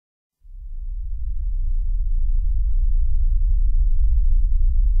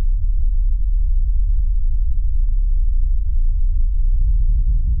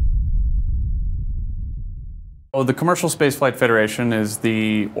Well, the Commercial Spaceflight Federation is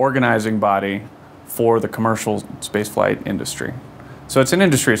the organizing body for the commercial spaceflight industry. So it's an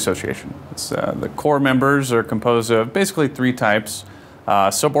industry association. The core members are composed of basically three types: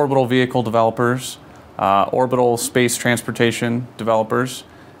 suborbital vehicle developers, orbital space transportation developers,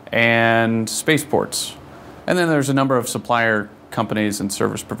 and spaceports. And then there's a number of supplier companies and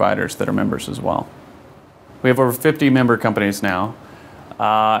service providers that are members as well. We have over 50 member companies now,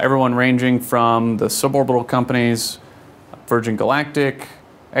 everyone ranging from the suborbital companies, Virgin Galactic,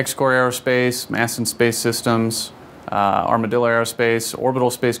 X-Core Aerospace, Masson Space Systems, Armadillo Aerospace, orbital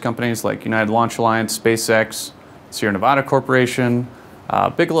space companies like United Launch Alliance, SpaceX, Sierra Nevada Corporation,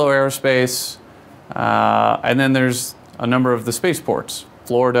 Bigelow Aerospace, and then there's a number of the spaceports: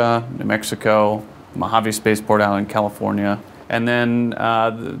 Florida, New Mexico, Mojave Spaceport out in California. And then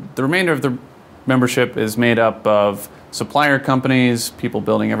the remainder of the membership is made up of supplier companies, people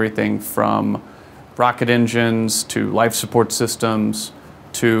building everything from rocket engines to life support systems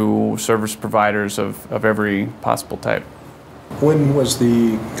to service providers of every possible type. When was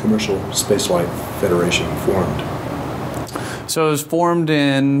the Commercial Spaceflight Federation formed? So it was formed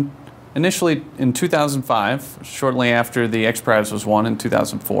initially in 2005, shortly after the X Prize was won in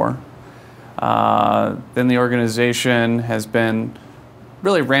 2004. Then the organization has been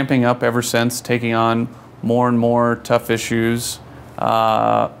really ramping up ever since, taking on more and more tough issues,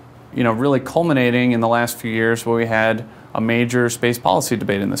 really culminating in the last few years where we had a major space policy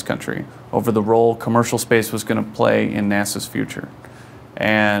debate in this country over the role commercial space was going to play in NASA's future.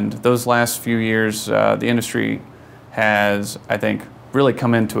 And those last few years, the industry has, I think, really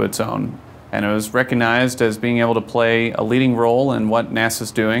come into its own. And it was recognized as being able to play a leading role in what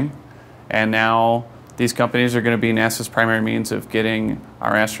NASA's doing. And now these companies are going to be NASA's primary means of getting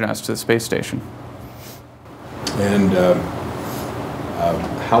our astronauts to the space station. And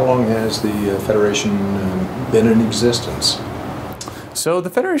how long has the Federation been in existence? So the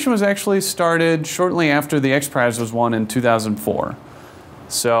Federation was actually started shortly after the X Prize was won in 2004.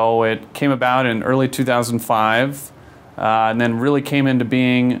 So it came about in early 2005, and then really came into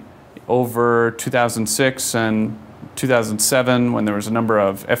being over 2006 and 2007 when there was a number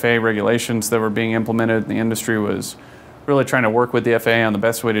of FAA regulations that were being implemented, and the industry was really trying to work with the FAA on the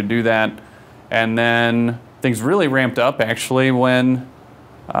best way to do that. And then things really ramped up actually when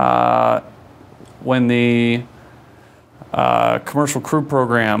the Commercial Crew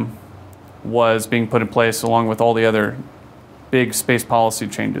Program was being put in place, along with all the other big space policy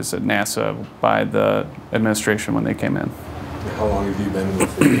changes at NASA by the administration when they came in. How long have you been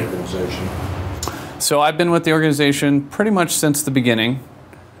with the organization? So I've been with the organization pretty much since the beginning,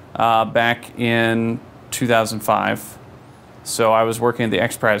 back in 2005. So I was working at the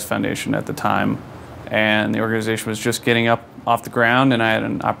X Prize Foundation at the time, and the organization was just getting up off the ground, and I had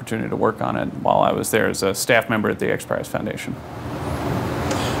an opportunity to work on it while I was there as a staff member at the X Prize Foundation.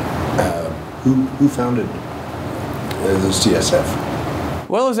 Who founded the CSF?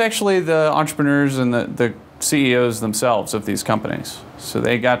 Well, it was actually the entrepreneurs and the CEOs themselves of these companies. So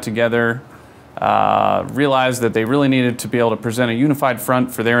they got together, realized that they really needed to be able to present a unified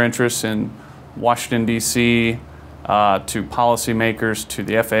front for their interests in Washington, D.C., to policymakers, to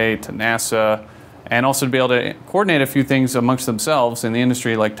the FAA, to NASA, and also to be able to coordinate a few things amongst themselves in the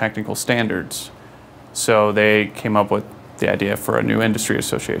industry, like technical standards. So they came up with the idea for a new industry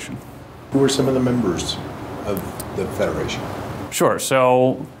association. Who are some of the members of the Federation? Sure.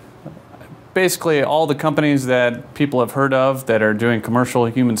 So basically all the companies that people have heard of that are doing commercial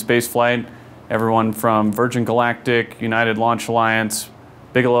human spaceflight, everyone from Virgin Galactic, United Launch Alliance,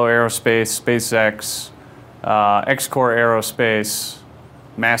 Bigelow Aerospace, SpaceX, X-Core Aerospace,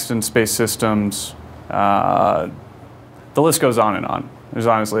 Masson Space Systems, the list goes on and on.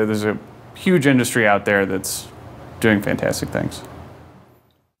 There's a huge industry out there that's doing fantastic things.